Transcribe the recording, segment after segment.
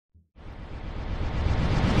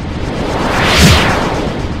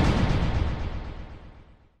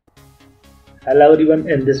Hello everyone,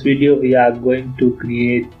 in this video we are going to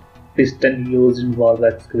create piston used in Volvo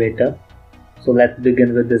Excavator. So let's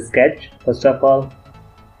begin with the sketch. First of all,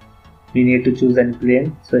 we need to choose any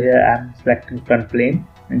plane. So here I am selecting front plane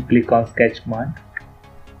and click on sketch command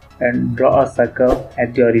and draw a circle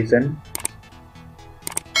at the origin.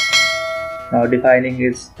 Now defining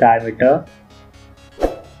its diameter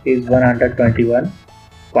is 121.50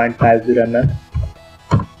 mm.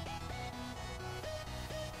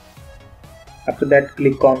 After that,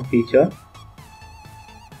 click on feature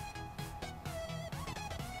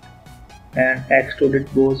and extrude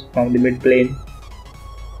it both from the mid plane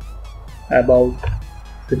about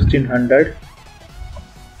 1600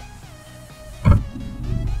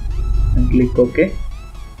 and click OK.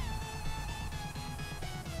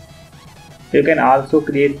 You can also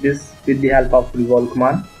create this with the help of revolve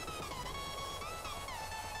command.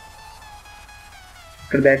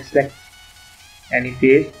 After that, select any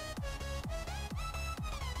face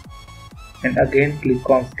and again click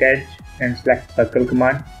on sketch and select circle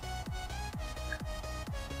command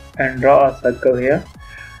and draw a circle here,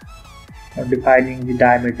 defining the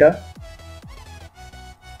diameter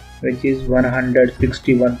which is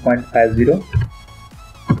 161.50.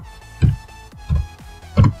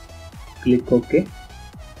 Click OK.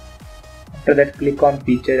 After that, click on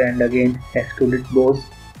feature and again extrude it both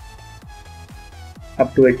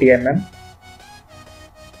up to 80 mm.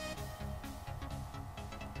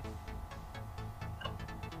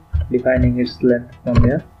 Defining its length from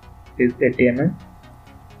here is 80 mm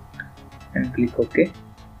and click OK.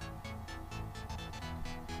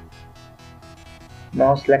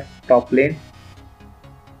 Now select top plane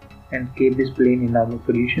and keep this plane in normal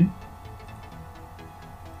position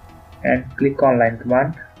and click on line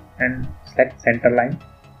command and select center line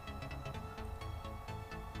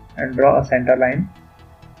and draw a center line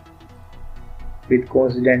with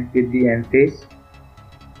coincident with the end face,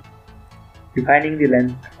 defining the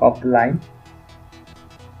length of the line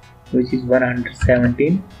which is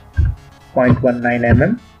 117.19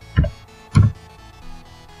 mm.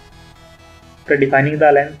 After defining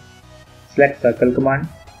the length, select circle command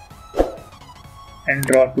and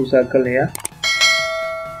draw two circles here.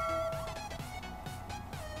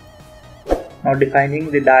 Now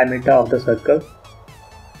defining the diameter of the circle.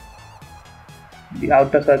 The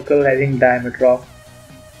outer circle having diameter of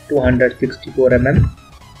 264 mm.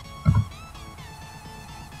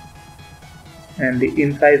 And the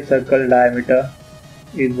inside circle diameter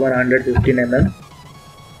is 115 mm.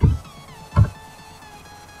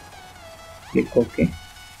 Click OK.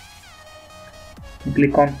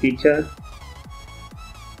 Click on feature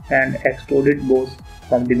and extrude it both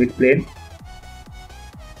from the mid plane,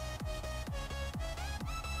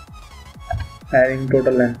 having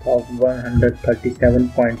total length of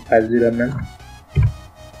 137.50 mm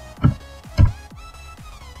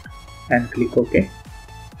and click OK.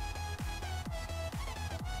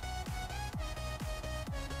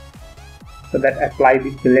 So that apply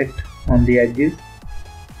the fillet on the edges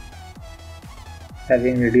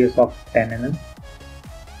having radius of 10 mm.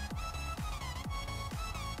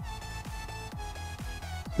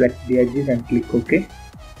 Select the edges and click OK.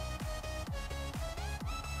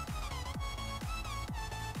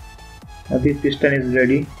 Now this piston is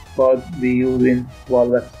ready for the use in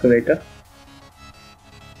Volvo Excavator.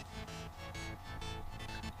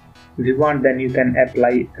 If you want, then you can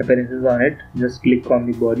apply appearances on it. Just click on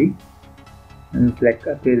the body and select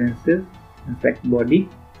appearances and select body.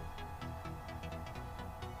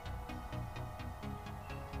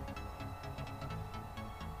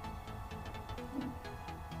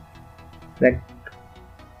 Select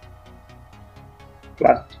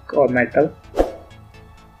plastic or metal.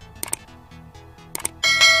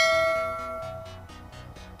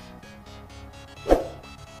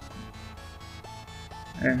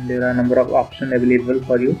 And there are a number of options available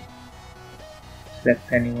for you.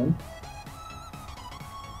 Select any one.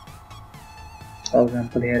 For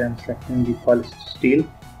example, here I am selecting the polished steel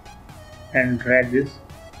and drag this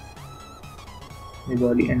the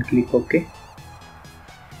body and click OK.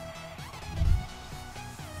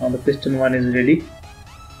 Now the piston one is ready.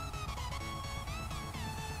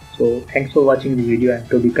 So thanks for watching the video and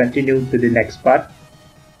to be continued with the next part.